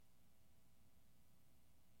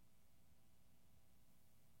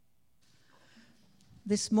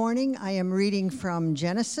This morning I am reading from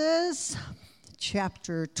Genesis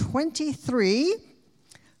chapter 23,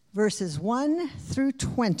 verses 1 through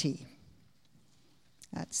 20.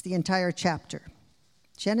 That's the entire chapter.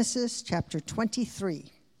 Genesis chapter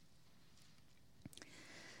 23.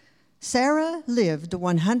 Sarah lived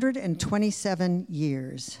 127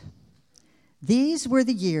 years. These were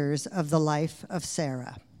the years of the life of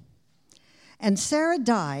Sarah. And Sarah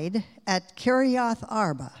died at Kiriath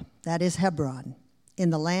Arba, that is Hebron, in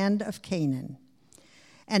the land of Canaan.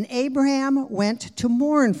 And Abraham went to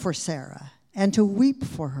mourn for Sarah and to weep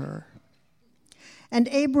for her. And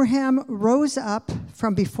Abraham rose up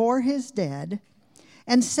from before his dead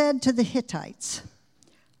and said to the Hittites,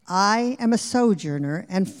 I am a sojourner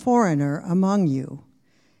and foreigner among you.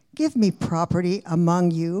 Give me property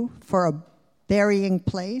among you for a burying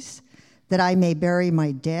place, that I may bury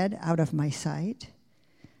my dead out of my sight.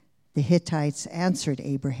 The Hittites answered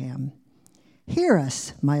Abraham, Hear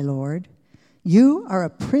us, my Lord. You are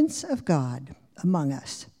a prince of God among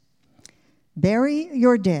us. Bury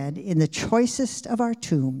your dead in the choicest of our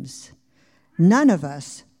tombs. None of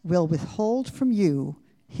us will withhold from you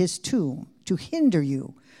his tomb to hinder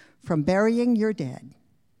you from burying your dead.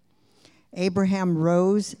 Abraham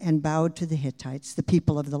rose and bowed to the Hittites, the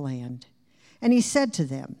people of the land. And he said to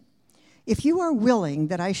them, If you are willing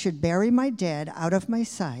that I should bury my dead out of my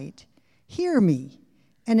sight, hear me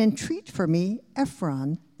and entreat for me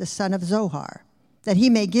Ephron, the son of Zohar, that he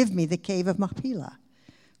may give me the cave of Machpelah,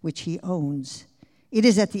 which he owns. It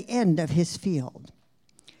is at the end of his field.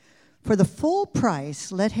 For the full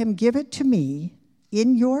price, let him give it to me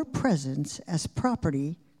in your presence as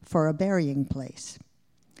property for a burying place.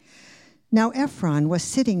 Now Ephron was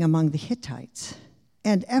sitting among the Hittites,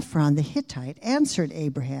 and Ephron the Hittite answered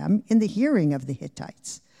Abraham in the hearing of the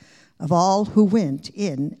Hittites, of all who went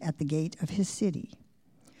in at the gate of his city.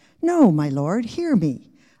 No, my lord, hear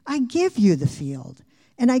me. I give you the field,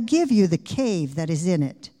 and I give you the cave that is in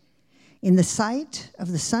it. In the sight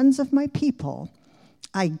of the sons of my people,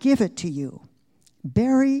 I give it to you.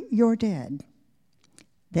 Bury your dead.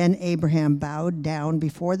 Then Abraham bowed down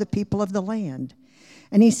before the people of the land,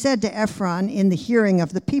 and he said to Ephron in the hearing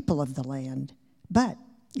of the people of the land, But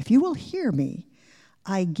if you will hear me,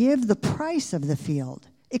 I give the price of the field.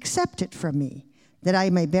 Accept it from me, that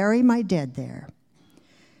I may bury my dead there.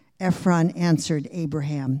 Ephron answered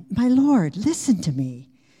Abraham, My lord, listen to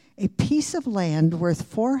me. A piece of land worth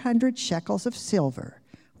 400 shekels of silver.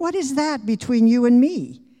 What is that between you and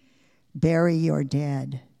me? Bury your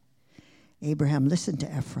dead. Abraham listened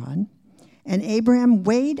to Ephron, and Abraham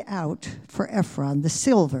weighed out for Ephron the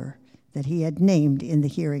silver that he had named in the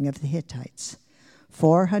hearing of the Hittites,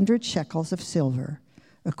 400 shekels of silver,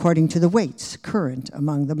 according to the weights current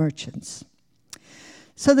among the merchants.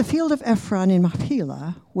 So the field of Ephron in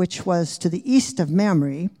Machpelah, which was to the east of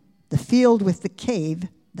Mamre, the field with the cave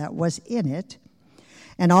that was in it,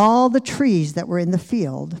 and all the trees that were in the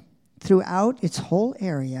field, throughout its whole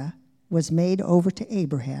area, was made over to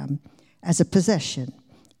Abraham as a possession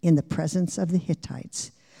in the presence of the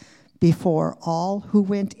Hittites, before all who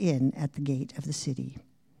went in at the gate of the city.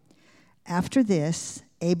 After this,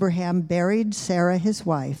 Abraham buried Sarah his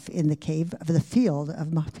wife in the cave of the field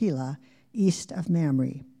of Machpelah, east of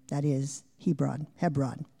Mamre, that is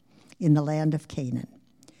Hebron, in the land of Canaan.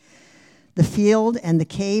 The field and the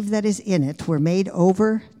cave that is in it were made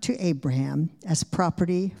over to Abraham as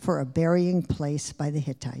property for a burying place by the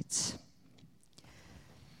Hittites.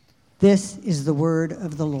 This is the word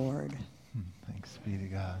of the Lord. Thanks be to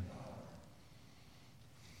God.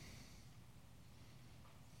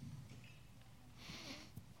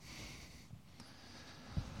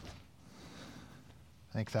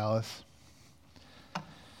 Thanks, Alice.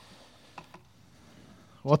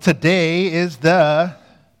 Well, today is the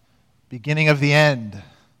beginning of the end.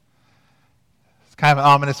 It's kind of an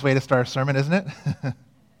ominous way to start a sermon, isn't it?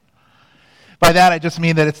 By that, I just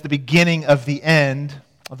mean that it's the beginning of the end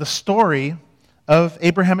of the story of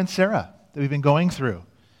Abraham and Sarah that we've been going through.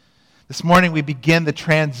 This morning, we begin the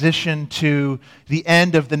transition to the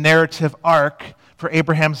end of the narrative arc for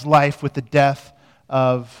Abraham's life with the death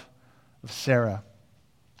of Sarah.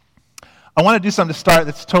 I want to do something to start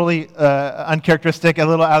that's totally uncharacteristic, a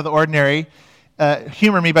little out of the ordinary.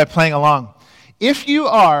 Humor me by playing along. If you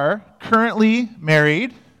are currently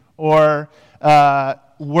married or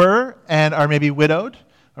were and are maybe widowed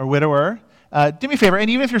or widower, do me a favor, and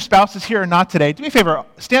even if your spouse is here or not today, do me a favor,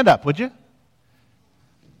 stand up, would you?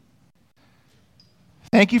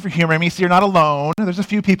 Thank you for humoring me. So you're not alone. There's a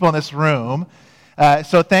few people in this room,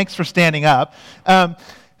 so thanks for standing up.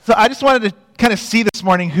 So I just wanted to kind of see this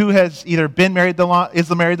morning who has either been married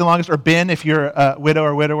married the longest, or been, if you're a widow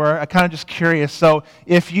or widower. I'm kind of just curious. So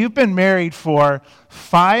if you've been married for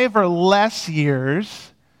 5 or less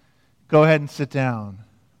years, go ahead and sit down.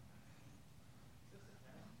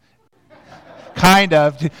 Kind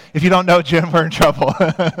of. If you don't know Jim, we're in trouble.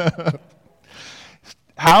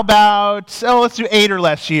 How about, let's do 8 or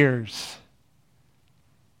less years.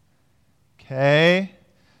 Okay.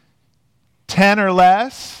 10 or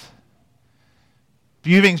less.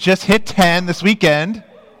 Buving's just hit 10 this weekend.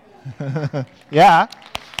 Yeah.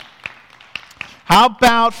 How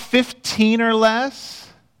about 15 or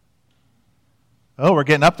less? Oh, we're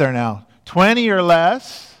getting up there now. 20 or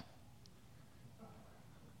less.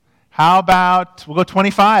 How about, we'll go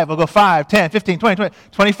 25. We'll go 5, 10, 15, 20,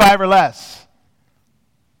 25 or less.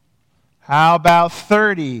 How about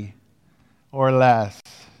 30 or less?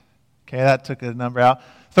 Okay, that took a number out.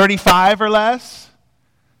 35 or less?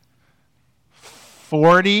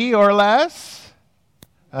 40 or less?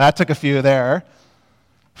 That took a few there.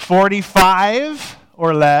 45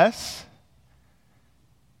 or less?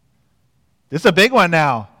 This is a big one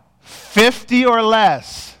now. 50 or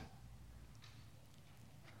less?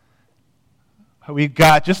 We've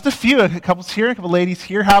got just a few, a couple here, a couple ladies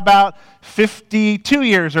here. How about 52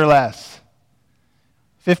 years or less?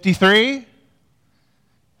 53?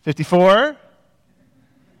 54?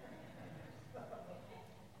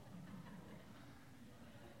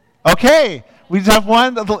 Okay, we just have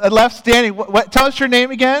one left standing. What? Tell us your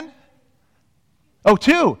name again. Oh,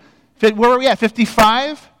 2. Where were we at?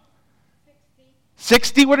 55?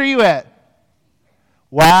 60? What are you at?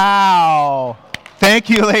 Wow.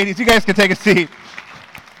 Thank you, ladies. You guys can take a seat.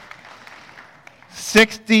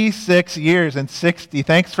 66 years and 60.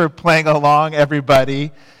 Thanks for playing along,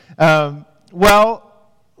 everybody. Well,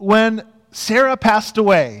 when Sarah passed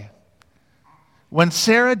away, when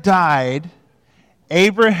Sarah died,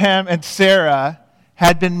 Abraham and Sarah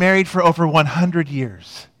had been married for over 100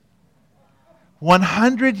 years.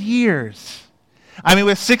 100 years. I mean,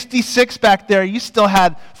 with 66 back there, you still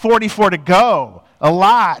had 44 to go. A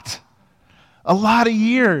lot of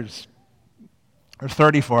years. Or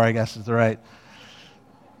 34, I guess is the right.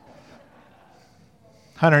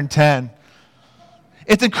 110.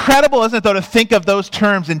 It's incredible, isn't it, though, to think of those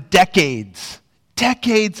terms in decades.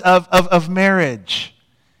 Decades of marriage.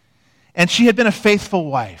 And she had been a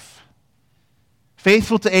faithful wife.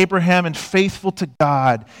 Faithful to Abraham and faithful to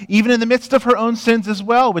God. Even in the midst of her own sins as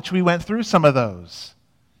well, which we went through some of those.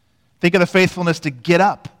 Think of the faithfulness to get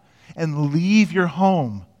up and leave your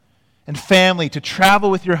home and family, to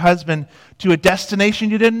travel with your husband to a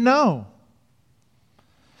destination you didn't know.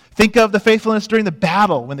 Think of the faithfulness during the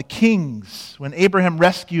battle when Abraham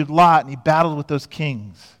rescued Lot and he battled with those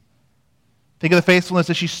kings. Think of the faithfulness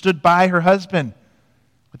as she stood by her husband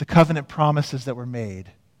with the covenant promises that were made.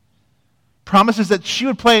 Promises that she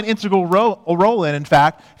would play an integral role in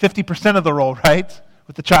fact, 50% of the role, right?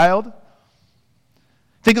 With the child.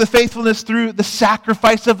 Think of the faithfulness through the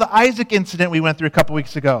sacrifice of the Isaac incident we went through a couple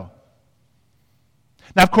weeks ago.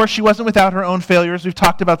 Now, of course, she wasn't without her own failures. We've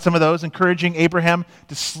talked about some of those, encouraging Abraham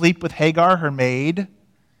to sleep with Hagar, her maid,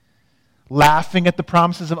 laughing at the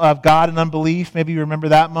promises of God in unbelief. Maybe you remember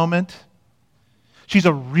that moment. She's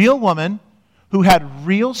a real woman who had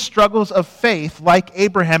real struggles of faith like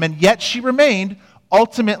Abraham, and yet she remained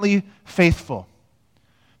ultimately faithful,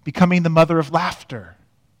 becoming the mother of laughter,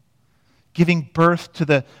 giving birth to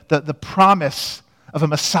the promise of a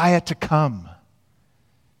Messiah to come.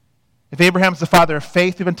 If Abraham's the father of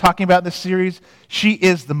faith we've been talking about in this series, she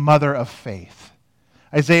is the mother of faith.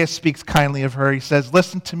 Isaiah speaks kindly of her. He says,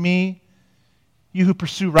 "Listen to me, you who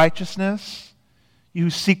pursue righteousness, you who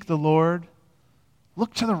seek the Lord.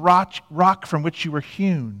 Look to the rock from which you were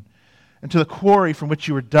hewn, and to the quarry from which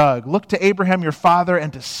you were dug. Look to Abraham your father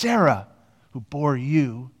and to Sarah, who bore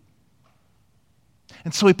you."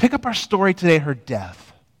 And so we pick up our story today, her death.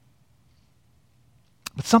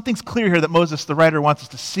 But something's clear here that Moses, the writer, wants us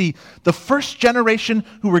to see. The first generation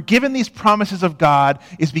who were given these promises of God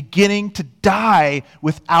is beginning to die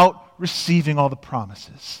without receiving all the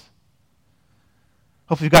promises.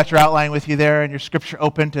 Hopefully you've got your outline with you there and your scripture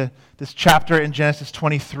open to this chapter in Genesis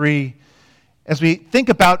 23. As we think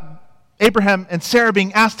about Abraham and Sarah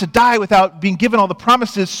being asked to die without being given all the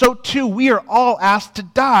promises, so too we are all asked to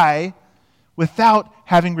die without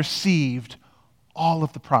having received all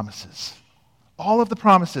of the promises. All of the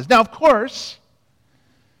promises. Now, of course,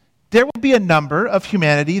 there will be a number of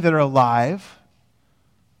humanity that are alive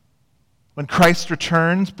when Christ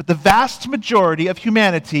returns, but the vast majority of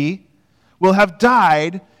humanity will have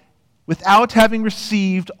died without having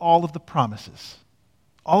received all of the promises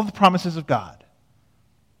of God.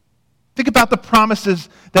 Think about the promises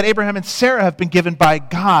that Abraham and Sarah have been given by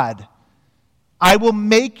God. I will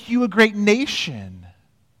make you a great nation.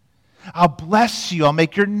 I'll bless you. I'll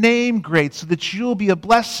make your name great so that you'll be a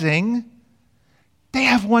blessing. They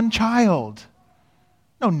have one child.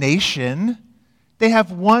 No nation. They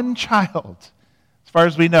have one child, as far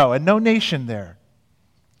as we know, and no nation there.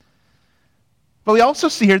 But we also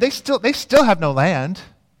see here, they still have no land.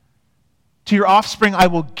 To your offspring I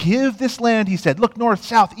will give this land, he said. Look north,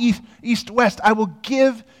 south, east, west. I will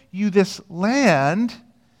give you this land.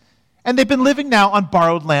 And they've been living now on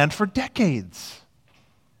borrowed land for decades.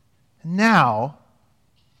 Now,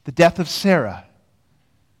 the death of Sarah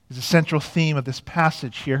is a central theme of this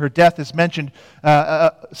passage here. Her death is mentioned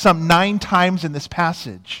some 9 times in this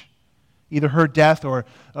passage. Either her death or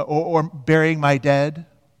burying my dead.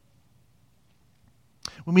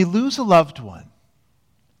 When we lose a loved one,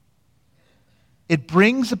 it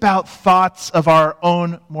brings about thoughts of our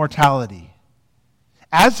own mortality,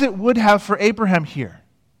 as it would have for Abraham here.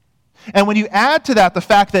 And when you add to that the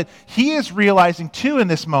fact that he is realizing too in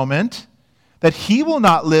this moment that he will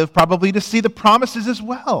not live probably to see the promises as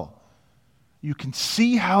well, you can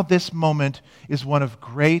see how this moment is one of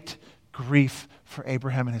great grief for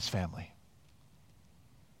Abraham and his family.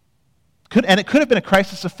 And it could have been a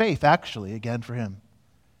crisis of faith, actually, again, for him.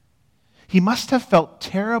 He must have felt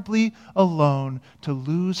terribly alone to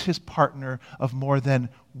lose his partner of more than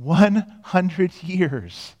 100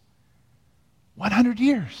 years. 100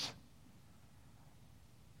 years.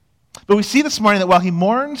 But we see this morning that while he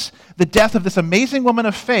mourns the death of this amazing woman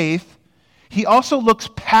of faith, he also looks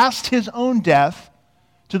past his own death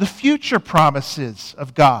to the future promises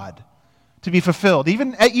of God to be fulfilled,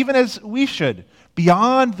 even as we should.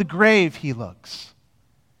 Beyond the grave he looks.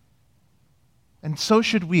 And so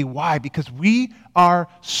should we. Why? Because we are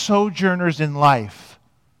sojourners in life,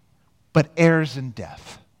 but heirs in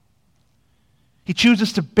death. He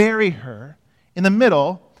chooses to bury her in the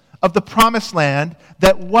middle of the promised land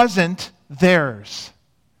that wasn't theirs.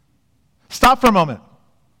 Stop for a moment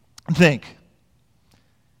and think.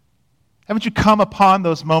 Haven't you come upon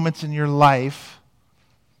those moments in your life?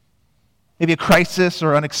 Maybe a crisis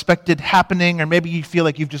or unexpected happening, or maybe you feel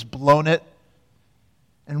like you've just blown it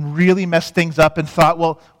and really messed things up and thought,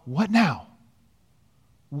 well, what now?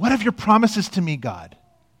 What of your promises to me, God?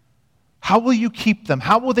 How will you keep them?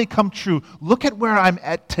 How will they come true? Look at where I'm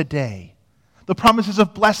at today. The promises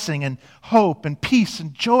of blessing and hope and peace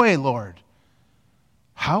and joy, Lord.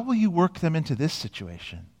 How will you work them into this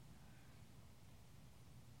situation?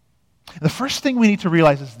 The first thing we need to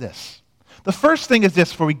realize is this. The first thing is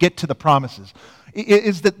this before we get to the promises,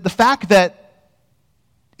 is that the fact that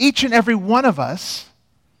each and every one of us,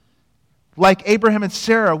 like Abraham and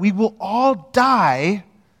Sarah, we will all die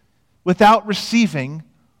without receiving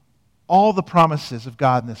all the promises of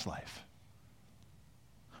God in this life.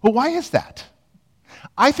 Well, why is that?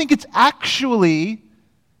 I think it's actually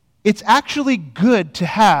good to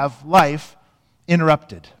have life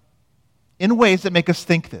interrupted in ways that make us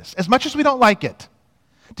think this. As much as we don't like it,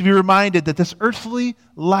 to be reminded that this earthly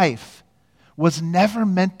life was never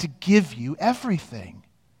meant to give you everything.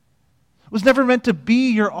 It was never meant to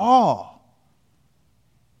be your all.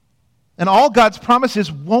 And all God's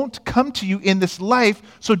promises won't come to you in this life,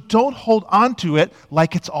 so don't hold on to it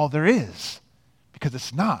like it's all there is, because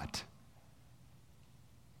it's not.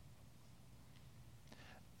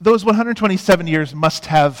 Those 127 years must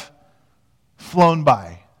have flown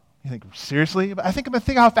by. You think, seriously? I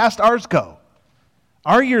think how fast ours go.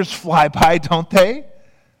 Our years fly by, don't they?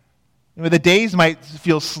 The days might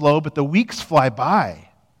feel slow, but the weeks fly by.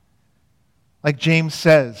 Like James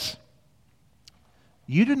says,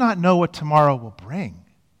 you do not know what tomorrow will bring.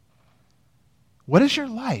 What is your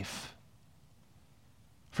life?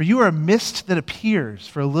 For you are a mist that appears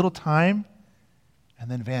for a little time and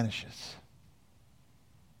then vanishes.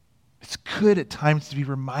 It's good at times to be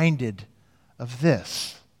reminded of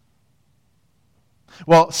this.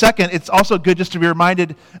 Well, second, it's also good just to be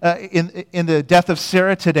reminded in the death of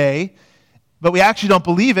Sarah today, but we actually don't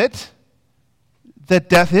believe it, that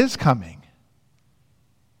death is coming.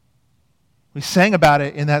 We sang about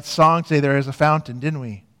it in that song today, There Is a Fountain, didn't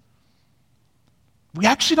we? We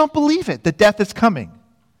actually don't believe it, that death is coming.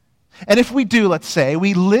 And if we do, let's say,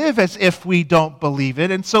 we live as if we don't believe it,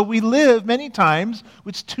 and so we live many times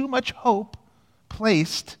with too much hope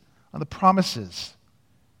placed on the promises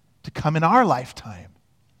to come in our lifetime.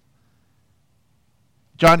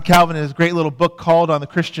 John Calvin, in his great little book called On the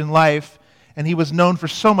Christian Life, and he was known for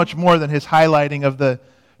so much more than his highlighting of the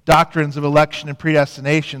doctrines of election and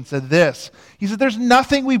predestination, said this. He said, there's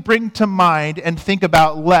nothing we bring to mind and think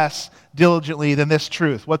about less diligently than this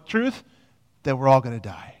truth. What truth? That we're all going to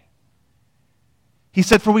die. He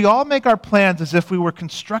said, "For we all make our plans as if we were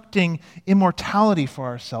constructing immortality for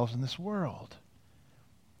ourselves in this world.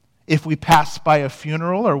 If we pass by a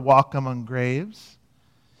funeral or walk among graves,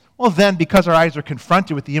 well then, because our eyes are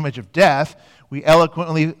confronted with the image of death, we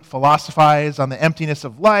eloquently philosophize on the emptiness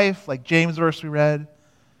of life, like James' verse we read.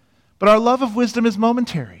 But our love of wisdom is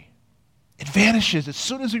momentary. It vanishes as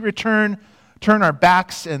soon as we turn our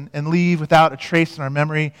backs and leave without a trace in our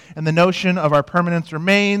memory, and the notion of our permanence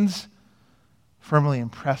remains firmly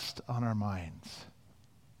impressed on our minds."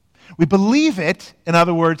 We believe it, in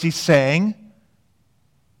other words, he's saying,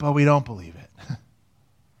 but we don't believe it.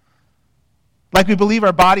 Like we believe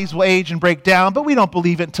our bodies will age and break down, but we don't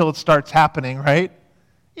believe it until it starts happening, right?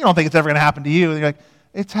 You don't think it's ever going to happen to you. And you're like,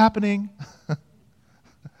 it's happening.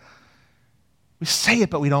 We say it,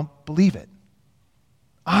 but we don't believe it.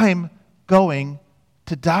 I'm going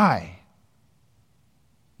to die.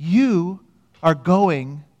 You are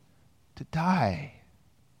going to die.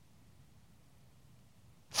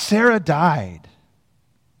 Sarah died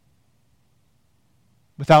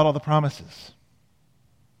without all the promises.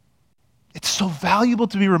 It's so valuable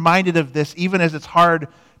to be reminded of this, even as it's hard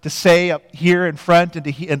to say up here in front and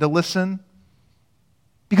to listen.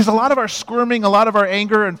 Because a lot of our squirming, a lot of our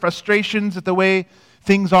anger and frustrations at the way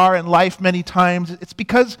things are in life many times, it's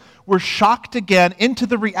because we're shocked again into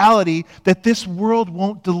the reality that this world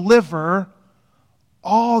won't deliver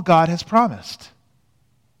all God has promised.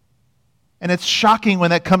 And it's shocking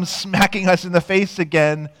when that comes smacking us in the face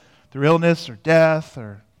again through illness or death,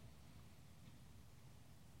 or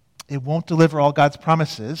it won't deliver all God's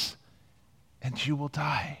promises, and you will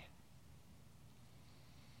die.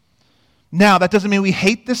 Now, that doesn't mean we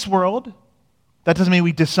hate this world. That doesn't mean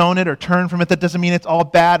we disown it or turn from it. That doesn't mean it's all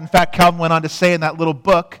bad. In fact, Calvin went on to say in that little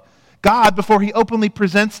book, God, before he openly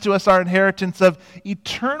presents to us our inheritance of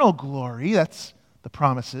eternal glory, that's the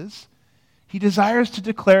promises, he desires to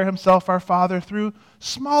declare himself our Father through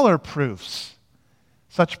smaller proofs.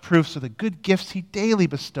 Such proofs are the good gifts he daily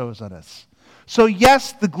bestows on us. So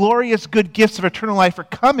yes, the glorious good gifts of eternal life are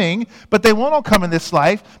coming, but they won't all come in this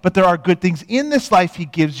life. But there are good things in this life he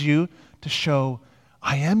gives you to show,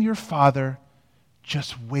 I am your Father,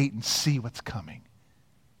 just wait and see what's coming.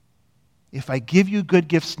 If I give you good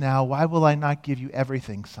gifts now, why will I not give you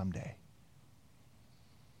everything someday?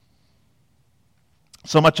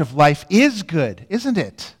 So much of life is good, isn't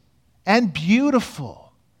it? And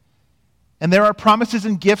beautiful. And there are promises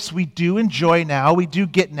and gifts we do enjoy now, we do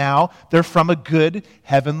get now. They're from a good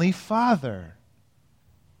heavenly Father.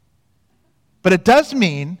 But it does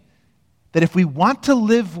mean that if we want to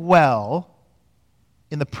live well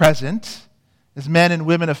in the present, as men and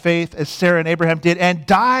women of faith, as Sarah and Abraham did, and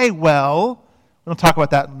die well, we don't talk about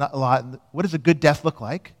that a lot. What does a good death look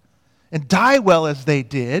like? And die well as they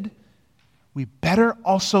did, we better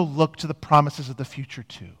also look to the promises of the future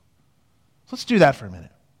too. So let's do that for a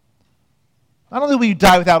minute. Not only will you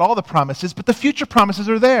die without all the promises, but the future promises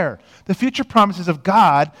are there. The future promises of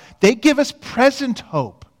God, they give us present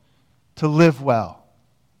hope to live well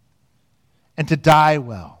and to die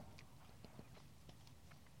well.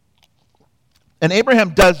 And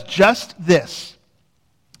Abraham does just this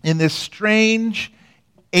in this strange,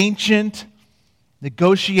 ancient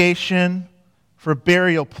negotiation for a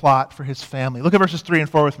burial plot for his family. Look at verses 3 and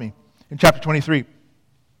 4 with me in chapter 23.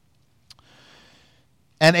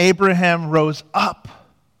 And Abraham rose up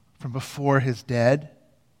from before his dead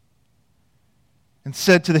and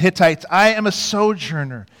said to the Hittites, I am a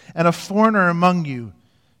sojourner and a foreigner among you.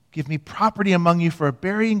 Give me property among you for a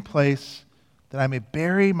burying place, that I may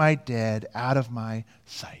bury my dead out of my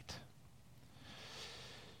sight.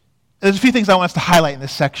 There's a few things I want us to highlight in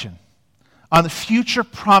this section on the future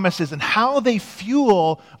promises and how they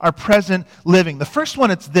fuel our present living. The first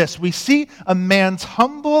one, it's this. We see a man's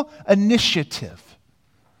humble initiative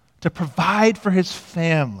to provide for his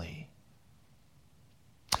family.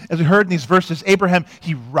 As we heard in these verses, Abraham,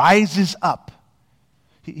 he rises up.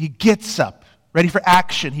 He gets up, ready for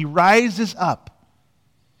action. He rises up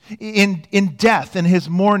in death, in his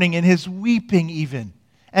mourning, in his weeping even.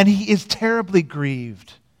 And he is terribly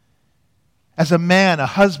grieved. As a man, a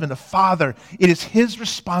husband, a father, it is his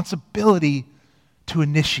responsibility to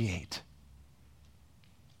initiate.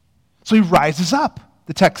 So he rises up,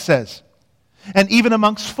 the text says. And even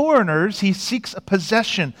amongst foreigners, he seeks a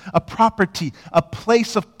possession, a property, a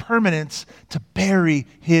place of permanence to bury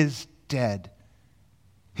his dead.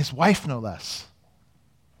 His wife, no less.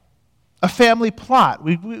 A family plot.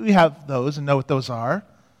 We have those and know what those are.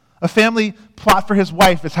 A family plot for his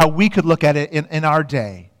wife is how we could look at it in our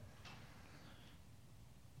day.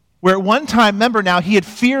 Where at one time, remember now, he had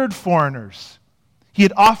feared foreigners. He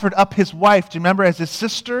had offered up his wife, do you remember, as his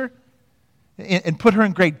sister? and put her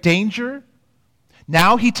in great danger.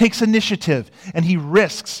 Now he takes initiative, and he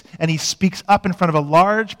risks, and he speaks up in front of a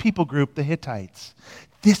large people group, the Hittites.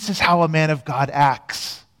 This is how a man of God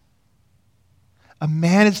acts. A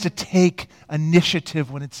man is to take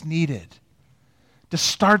initiative when it's needed, to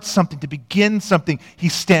start something, to begin something. He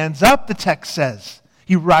stands up, the text says.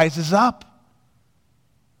 He rises up.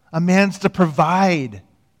 A man's to provide,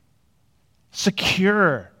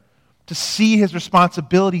 secure, to see his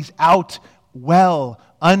responsibilities out well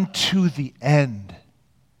unto the end.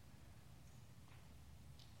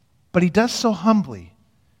 But he does so humbly.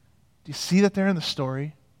 Do you see that there in the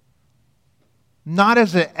story? Not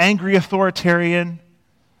as an angry authoritarian,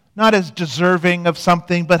 not as deserving of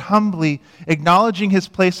something, but humbly acknowledging his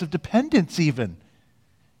place of dependence even.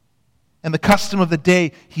 And the custom of the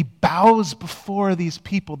day, he bows before these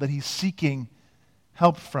people that he's seeking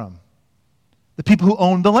help from. The people who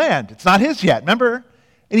own the land. It's not his yet, remember?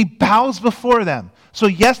 And he bows before them. So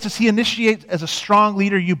yes, does he initiate as a strong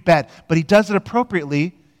leader? You bet. But he does it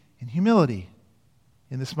appropriately in humility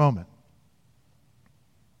in this moment.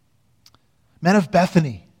 Men of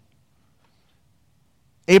Bethany.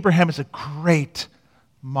 Abraham is a great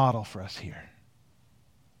model for us here.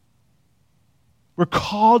 We're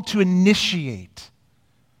called to initiate,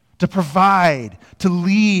 to provide, to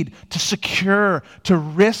lead, to secure, to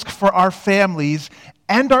risk for our families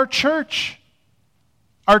and our church.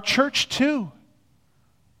 Our church too.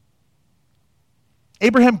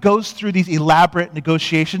 Abraham goes through these elaborate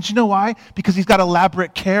negotiations. You know why? Because he's got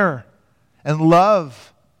elaborate care and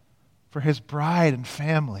love for his bride and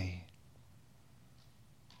family.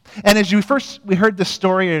 And as we heard this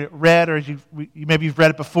story read, or maybe you've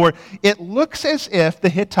read it before, it looks as if the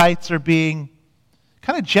Hittites are being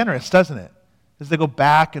kind of generous, doesn't it? As they go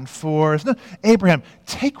back and forth. No, Abraham,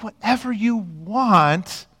 take whatever you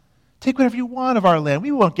want. Take whatever you want of our land.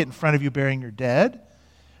 We won't get in front of you burying your dead. And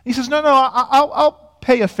he says, no, I'll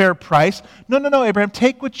pay a fair price. No, Abraham,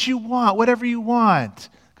 take what you want, whatever you want.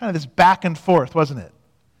 Kind of this back and forth, wasn't it?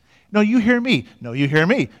 No, you hear me. No, you hear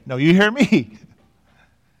me. No, you hear me.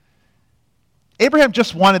 Abraham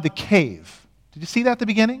just wanted the cave. Did you see that at the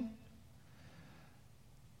beginning?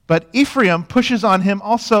 But Ephraim pushes on him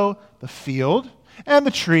also the field and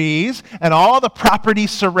the trees and all the property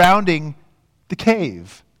surrounding the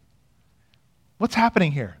cave. What's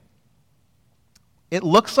happening here? It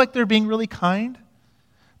looks like they're being really kind.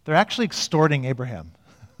 They're actually extorting Abraham.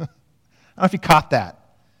 I don't know if you caught that.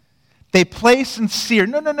 They place and sear.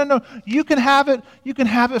 No. You can have it. You can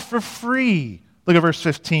have it for free. Look at verse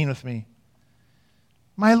 15 with me.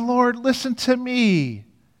 My Lord, listen to me.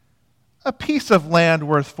 A piece of land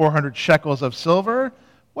worth 400 shekels of silver.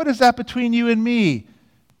 What is that between you and me?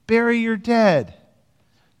 Bury your dead.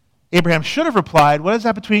 Abraham should have replied, what is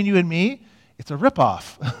that between you and me? It's a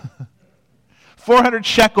ripoff. 400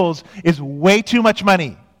 shekels is way too much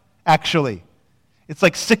money, actually. It's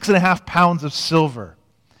like 6.5 pounds of silver.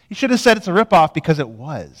 He should have said it's a ripoff because it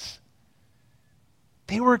was.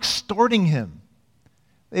 They were extorting him.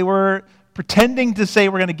 They were pretending to say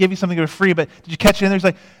we're going to give you something for free, but did you catch it in there? He's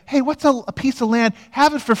like, hey, what's a piece of land?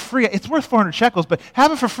 Have it for free. It's worth 400 shekels, but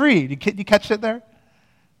have it for free. Did you catch it there?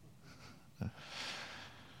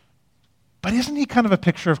 But isn't he kind of a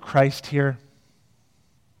picture of Christ here?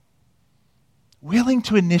 Willing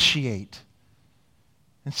to initiate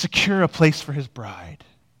and secure a place for his bride.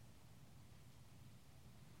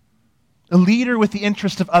 A leader with the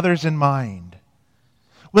interest of others in mind.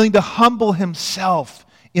 Willing to humble himself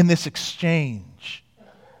in this exchange.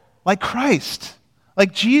 Like Christ,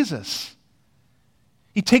 like Jesus.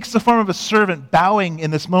 He takes the form of a servant, bowing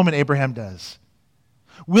in this moment, Abraham does.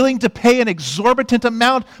 Willing to pay an exorbitant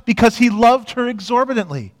amount because he loved her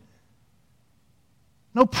exorbitantly.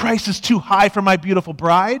 No price is too high for my beautiful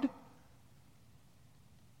bride.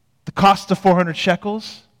 The cost of 400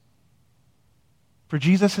 shekels. For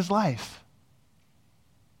Jesus, his life.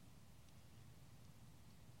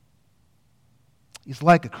 He's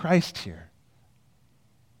like a Christ here.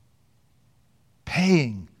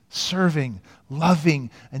 Paying, serving,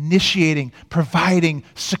 loving, initiating, providing,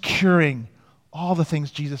 securing. All the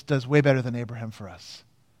things Jesus does way better than Abraham for us.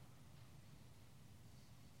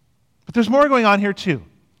 But there's more going on here too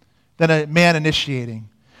than a man initiating.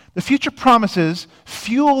 The future promises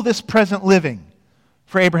fuel this present living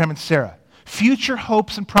for Abraham and Sarah. Future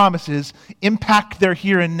hopes and promises impact their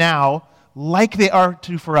here and now like they are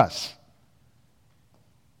to for us.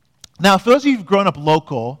 Now, for those of you who've grown up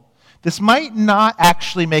local, this might not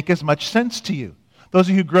actually make as much sense to you. Those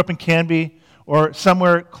of you who grew up in Canby or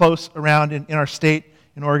somewhere close around in our state,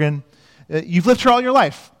 in Oregon, you've lived here all your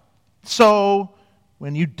life. So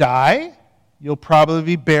when you die, you'll probably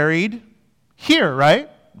be buried here, right?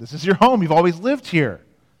 This is your home. You've always lived here.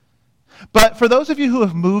 But for those of you who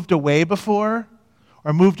have moved away before,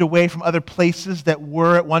 or moved away from other places that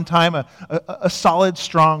were at one time a solid,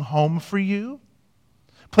 strong home for you,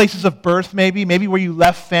 places of birth maybe where you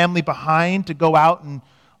left family behind to go out and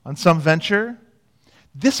on some venture,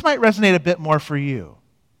 this might resonate a bit more for you.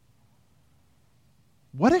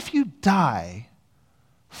 What if you die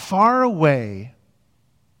far away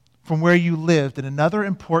from where you lived in another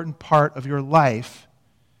important part of your life,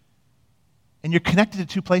 and you're connected to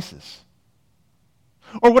two places?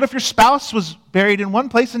 Or what if your spouse was buried in one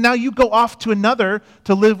place and now you go off to another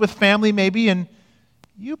to live with family maybe and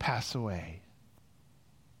you pass away?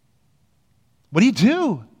 What do you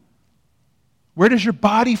do? Where does your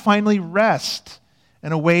body finally rest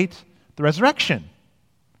and await the resurrection?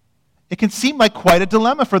 It can seem like quite a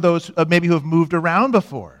dilemma for those maybe who have moved around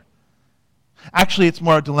before. Actually, it's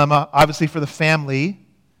more a dilemma, obviously, for the family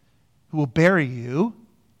who will bury you.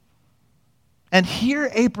 And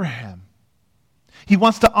here, Abraham, he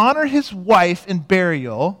wants to honor his wife in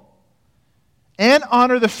burial and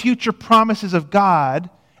honor the future promises of God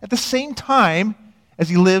at the same time as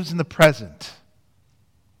he lives in the present.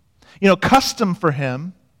 You know, custom for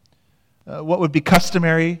him, what would be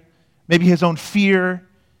customary, maybe his own fear,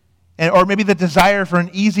 or maybe the desire for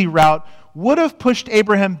an easy route, would have pushed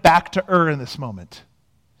Abraham back to Ur in this moment.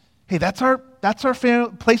 Hey, that's our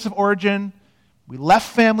place of origin. We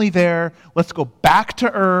left family there. Let's go back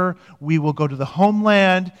to Ur. We will go to the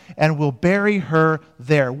homeland, and we'll bury her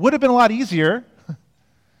there. Would have been a lot easier.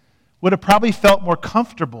 Would have probably felt more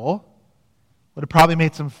comfortable. Would have probably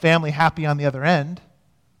made some family happy on the other end.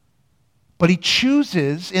 But he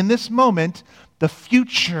chooses, in this moment, the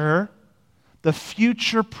future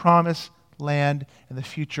promised land and the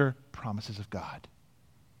future promises of God.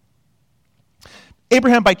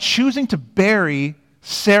 Abraham, by choosing to bury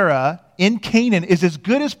Sarah in Canaan, is as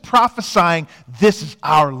good as prophesying, this is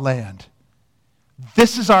our land.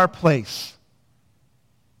 This is our place.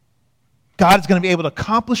 God is going to be able to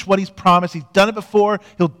accomplish what he's promised. He's done it before.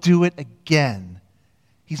 He'll do it again.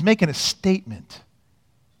 He's making a statement.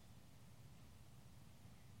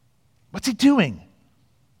 What's he doing?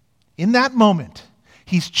 In that moment,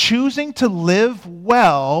 he's choosing to live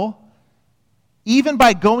well, even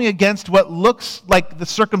by going against what looks like the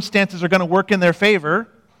circumstances are going to work in their favor,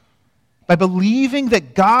 by believing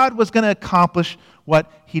that God was going to accomplish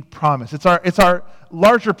what he'd promised. It's our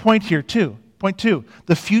larger point here, too. Point 2,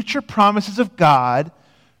 the future promises of God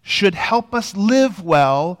should help us live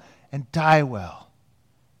well and die well,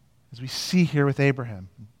 as we see here with Abraham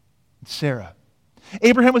and Sarah.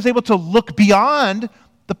 Abraham was able to look beyond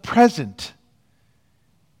the present.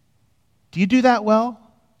 Do you do that well?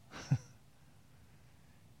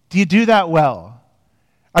 Do you do that well?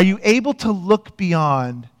 Are you able to look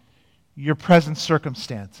beyond your present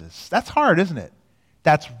circumstances? That's hard, isn't it?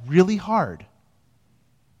 That's really hard.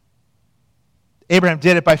 Abraham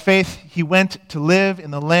did it by faith. He went to live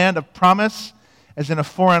in the land of promise, as in a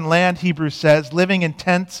foreign land, Hebrews says, living in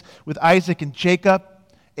tents with Isaac and Jacob,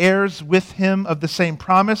 heirs with him of the same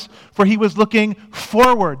promise, for he was looking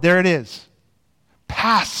forward, there it is,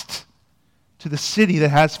 past to the city that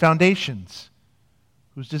has foundations,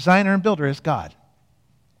 whose designer and builder is God.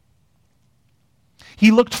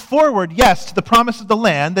 He looked forward, yes, to the promise of the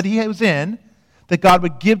land that he was in, that God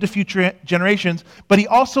would give to future generations, but he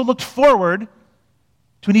also looked forward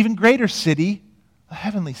to an even greater city, a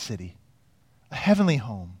heavenly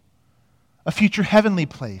home, a future heavenly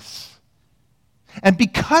place. And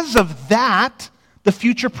because of that, the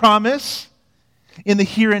future promise, in the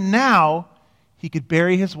here and now, he could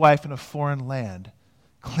bury his wife in a foreign land,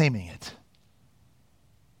 claiming it.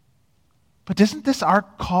 But isn't this our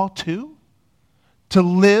call too? To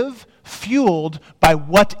live fueled by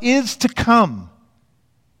what is to come.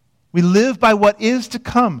 We live by what is to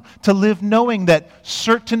come, to live knowing that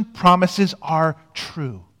certain promises are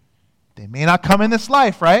true. They may not come in this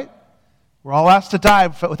life, right? We're all asked to die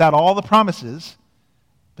without all the promises,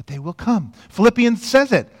 but they will come. Philippians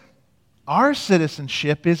says it. Our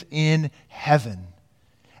citizenship is in heaven.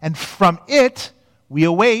 And from it, we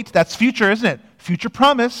await, that's future, isn't it? Future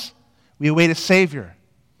promise. We await a Savior,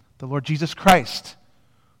 the Lord Jesus Christ,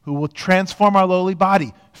 who will transform our lowly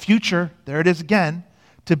body. Future, there it is again,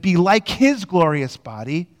 to be like his glorious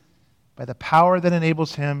body by the power that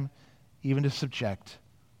enables him even to subject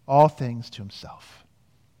all things to himself.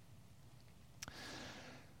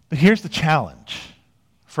 But here's the challenge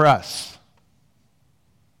for us.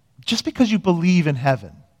 Just because you believe in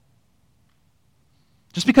heaven,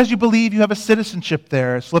 Just because you believe you have a citizenship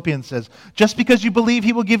there, as Philippians says, just because you believe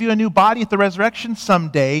he will give you a new body at the resurrection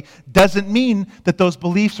someday doesn't mean that those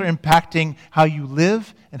beliefs are impacting how you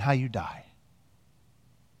live and how you die.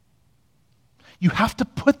 You have to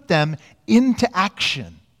put them into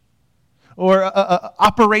action. Or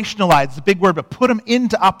operationalize, the big word, but put them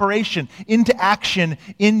into operation, into action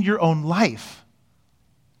in your own life.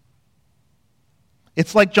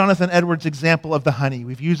 It's like Jonathan Edwards' example of the honey.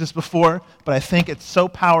 We've used this before, but I think it's so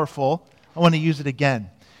powerful, I want to use it again.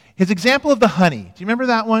 His example of the honey, do you remember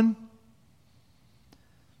that one?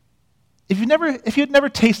 If you'd never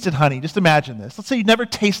tasted honey, just imagine this. Let's say you'd never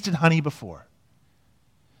tasted honey before.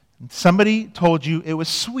 And somebody told you it was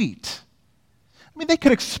sweet. I mean, they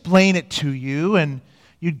could explain it to you, and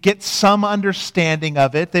you'd get some understanding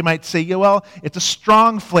of it. They might say, yeah, well, it's a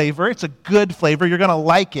strong flavor. It's a good flavor. You're going to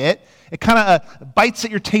like it. It kind of bites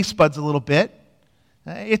at your taste buds a little bit.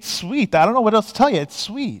 It's sweet. I don't know what else to tell you. It's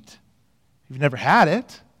sweet. You've never had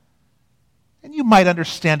it, and you might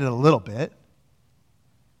understand it a little bit.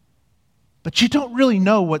 But you don't really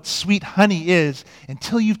know what sweet honey is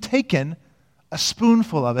until you've taken a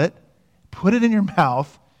spoonful of it, put it in your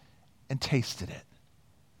mouth, and tasted it.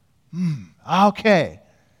 Okay,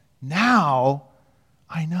 now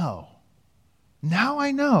I know. Now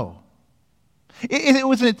I know. It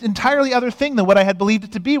was an entirely other thing than what I had believed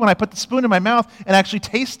it to be when I put the spoon in my mouth and actually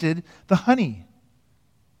tasted the honey.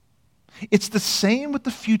 It's the same with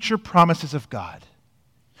the future promises of God.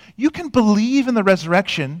 You can believe in the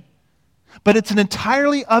resurrection, but it's an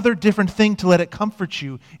entirely other different thing to let it comfort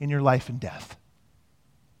you in your life and death.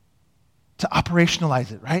 To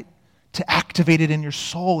operationalize it, right? To activate it in your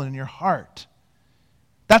soul and in your heart.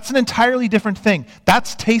 That's an entirely different thing.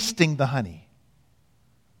 That's tasting the honey.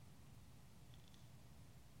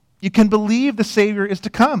 You can believe the Savior is to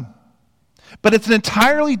come, but it's an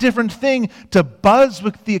entirely different thing to buzz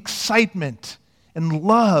with the excitement and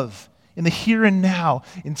love in the here and now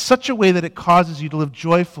in such a way that it causes you to live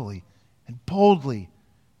joyfully and boldly,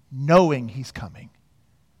 knowing He's coming.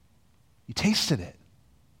 You tasted it.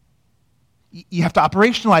 You have to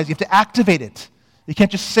operationalize, you have to activate it. You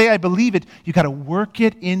can't just say, I believe it. You've got to work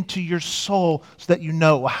it into your soul so that you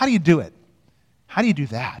know. Well, how do you do it? How do you do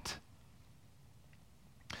that?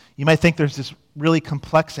 You might think there's this really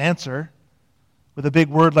complex answer with a big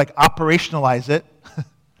word like operationalize it.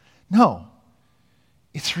 No.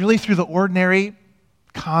 It's really through the ordinary,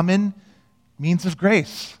 common means of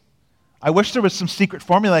grace. I wish there was some secret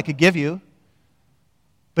formula I could give you,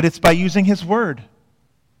 but it's by using His Word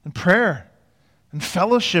and prayer and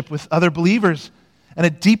fellowship with other believers and a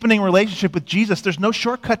deepening relationship with Jesus. There's no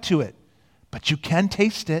shortcut to it, but you can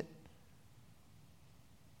taste it.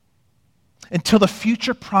 Until the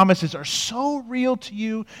future promises are so real to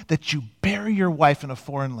you that you bury your wife in a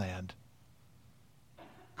foreign land,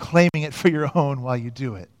 claiming it for your own while you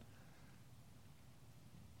do it.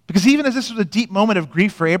 Because even as this was a deep moment of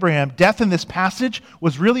grief for Abraham, death in this passage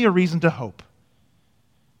was really a reason to hope.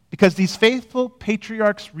 Because these faithful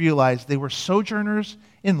patriarchs realized they were sojourners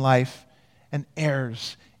in life and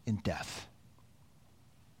heirs in death.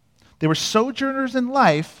 They were sojourners in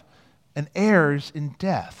life and heirs in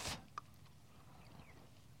death.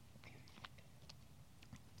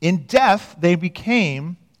 In death, they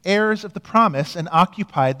became heirs of the promise and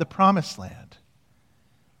occupied the promised land.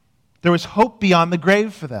 There was hope beyond the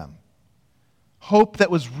grave for them. Hope that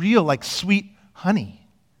was real, like sweet honey.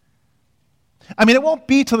 I mean, it won't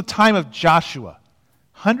be till the time of Joshua,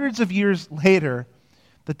 hundreds of years later,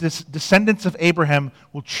 that the descendants of Abraham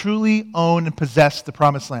will truly own and possess the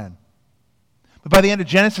promised land. But by the end of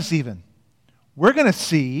Genesis even, we're going to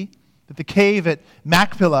see that the cave at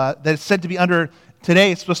Machpelah that is said to be under,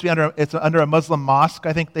 today it's supposed to be under a Muslim mosque,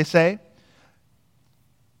 I think they say.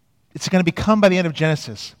 It's going to become, by the end of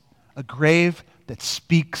Genesis, a grave that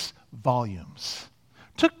speaks volumes.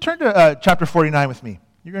 Turn to chapter 49 with me.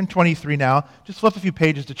 You're in 23 now. Just flip a few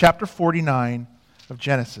pages to chapter 49 of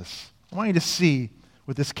Genesis. I want you to see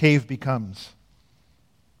what this cave becomes.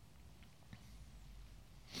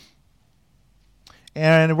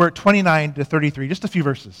 And we're at 29 to 33, just a few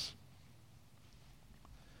verses.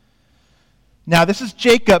 Now, this is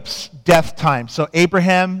Jacob's death time. So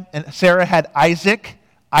Abraham and Sarah had Isaac.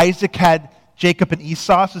 Isaac had Jacob and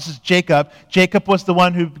Esau. So this is Jacob. Jacob was the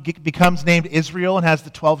one who becomes named Israel and has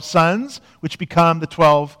the 12 sons, which become the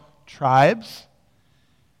 12 tribes.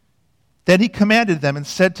 Then he commanded them and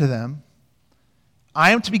said to them,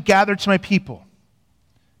 I am to be gathered to my people.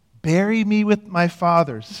 Bury me with my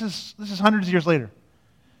fathers. This is hundreds of years later.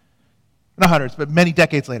 Not hundreds, but many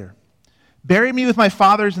decades later. Bury me with my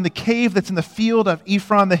fathers in the cave that's in the field of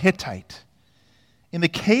Ephron the Hittite, in the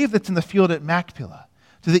cave that's in the field at Machpelah.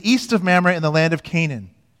 to the east of Mamre in the land of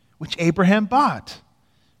Canaan, which Abraham bought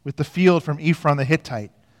with the field from Ephron the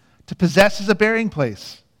Hittite, to possess as a burying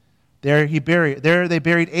place. There they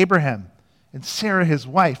buried Abraham and Sarah his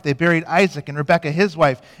wife. They buried Isaac and Rebekah his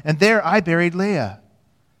wife, and there I buried Leah.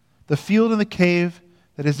 The field and the cave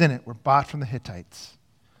that is in it were bought from the Hittites.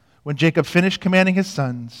 When Jacob finished commanding his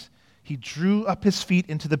sons, he drew up his feet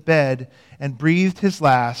into the bed and breathed his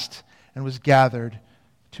last and was gathered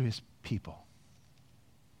to his people.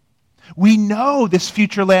 We know this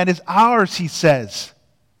future land is ours, he says.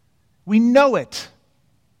 We know it.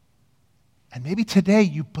 And maybe today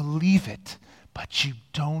you believe it, but you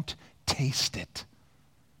don't taste it.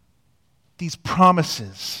 These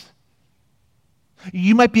promises.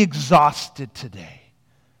 You might be exhausted today,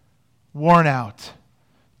 worn out,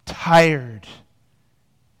 tired.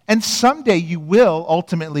 And someday you will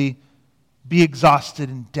ultimately be exhausted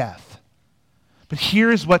in death. But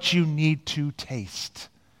here is what you need to taste.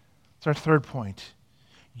 It's our third point.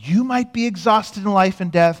 You might be exhausted in life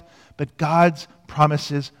and death, but God's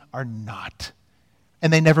promises are not.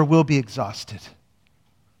 And they never will be exhausted.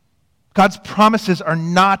 God's promises are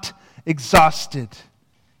not exhausted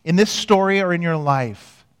in this story or in your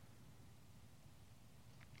life.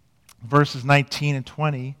 Verses 19 and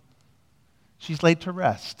 20, she's laid to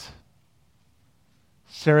rest.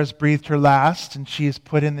 Sarah's breathed her last, and she is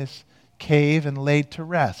put in this cave and laid to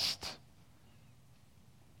rest.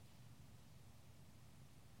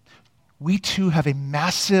 We too have a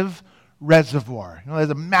massive reservoir. There's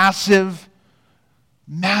a massive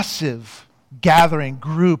gathering,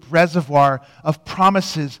 group, reservoir of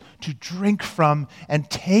promises to drink from and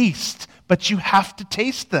taste, but you have to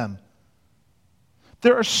taste them.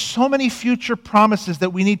 There are so many future promises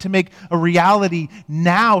that we need to make a reality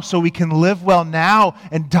now so we can live well now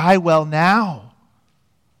and die well now.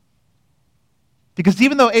 Because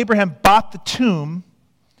even though Abraham bought the tomb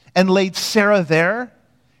and laid Sarah there,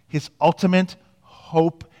 his ultimate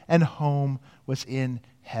hope and home was in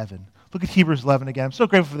heaven. Look at Hebrews 11 again. I'm so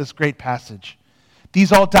grateful for this great passage.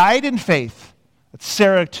 These all died in faith. That's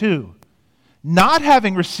Sarah too. Not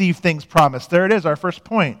having received things promised. There it is, our first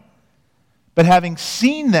point. But having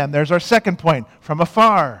seen them, there's our second point, from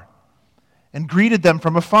afar. And greeted them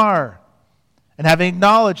from afar. And having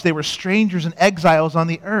acknowledged they were strangers and exiles on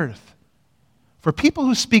the earth. For people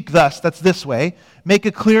who speak thus, that's this way, make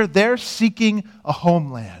it clear they're seeking a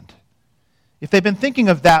homeland. If they'd been thinking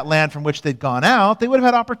of that land from which they'd gone out, they would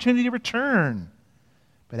have had opportunity to return.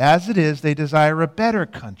 But as it is, they desire a better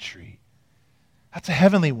country. That's a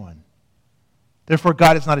heavenly one. Therefore,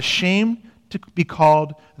 God is not ashamed to be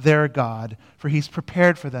called their God, for he's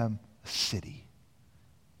prepared for them a city.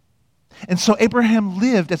 And so Abraham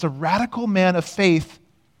lived as a radical man of faith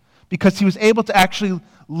because he was able to actually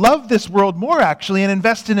love this world more, and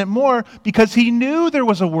invest in it more because he knew there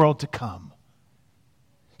was a world to come.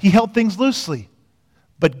 He held things loosely,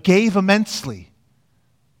 but gave immensely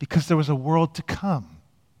because there was a world to come,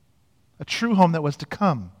 a true home that was to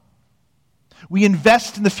come. We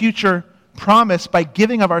invest in the future promise by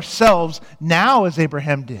giving of ourselves now as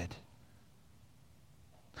Abraham did.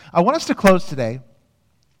 I want us to close today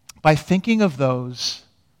by thinking of those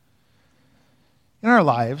in our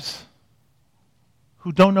lives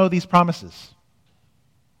who don't know these promises.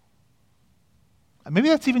 Maybe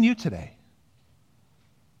that's even you today.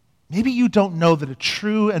 Maybe you don't know that a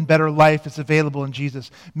true and better life is available in Jesus.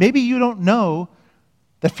 Maybe you don't know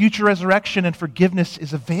that future resurrection and forgiveness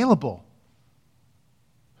is available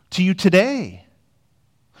to you today.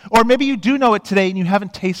 Or maybe you do know it today and you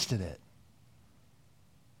haven't tasted it.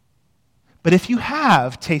 But if you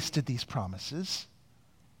have tasted these promises,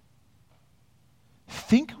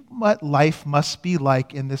 think what life must be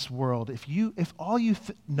like in this world if all you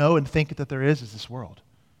know and think that there is this world.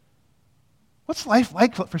 What's life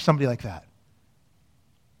like for somebody like that?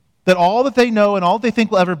 That all that they know and all they think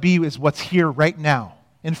will ever be is what's here right now,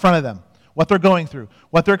 in front of them, what they're going through,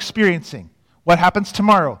 what they're experiencing, what happens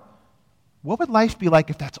tomorrow. What would life be like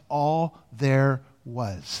if that's all there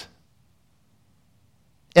was?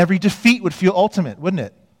 Every defeat would feel ultimate, wouldn't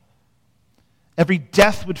it? Every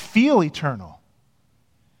death would feel eternal.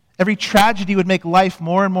 Every tragedy would make life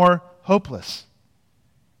more and more hopeless.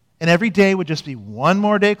 And every day would just be one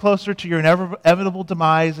more day closer to your inevitable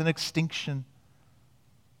demise and extinction.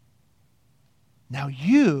 Now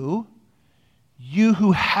you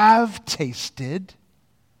who have tasted,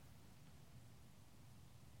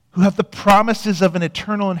 who have the promises of an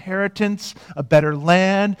eternal inheritance, a better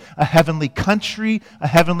land, a heavenly country, a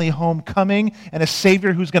heavenly homecoming, and a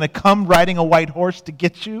Savior who's going to come riding a white horse to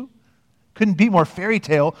get you. Couldn't be more fairy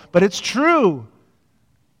tale, but it's true.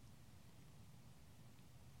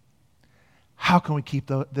 How can we keep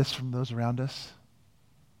this from those around us?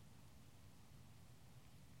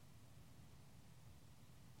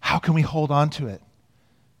 How can we hold on to it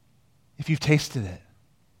if you've tasted it?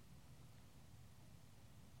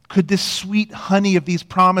 Could this sweet honey of these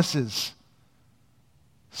promises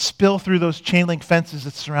spill through those chain link fences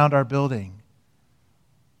that surround our building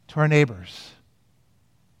to our neighbors?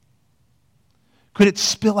 Could it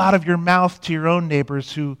spill out of your mouth to your own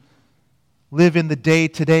neighbors who live in the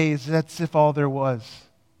day-to-days as if all there was?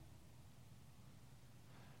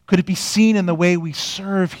 Could it be seen in the way we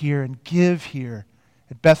serve here and give here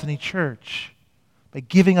at Bethany Church by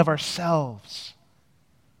giving of ourselves?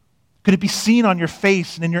 Could it be seen on your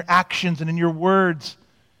face and in your actions and in your words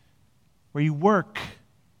where you work?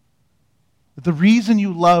 That the reason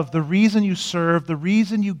you love, the reason you serve, the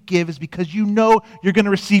reason you give is because you know you're going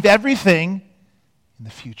to receive everything in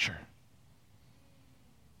the future.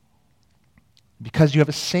 Because you have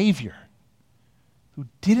a Savior who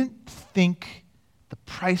didn't think the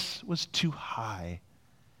price was too high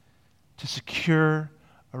to secure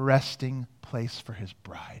a resting place for his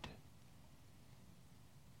bride.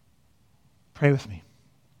 Pray with me.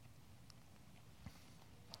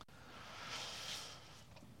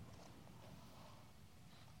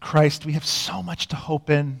 Christ, we have so much to hope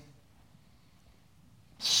in,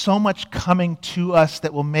 so much coming to us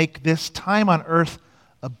that will make this time on earth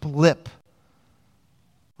a blip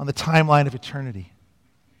on the timeline of eternity.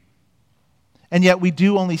 And yet we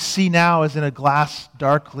do only see now as in a glass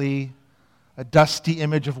darkly, a dusty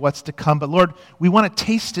image of what's to come. But Lord, we want to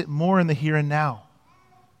taste it more in the here and now.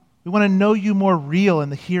 We want to know you more real in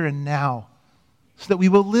the here and now so that we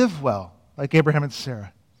will live well like Abraham and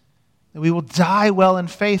Sarah. That we will die well in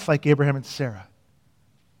faith like Abraham and Sarah.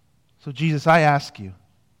 So Jesus, I ask you,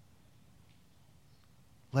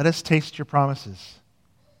 let us taste your promises,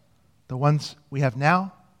 the ones we have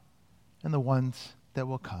now and the ones that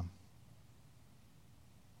will come.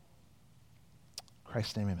 In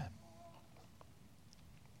Christ's name, amen.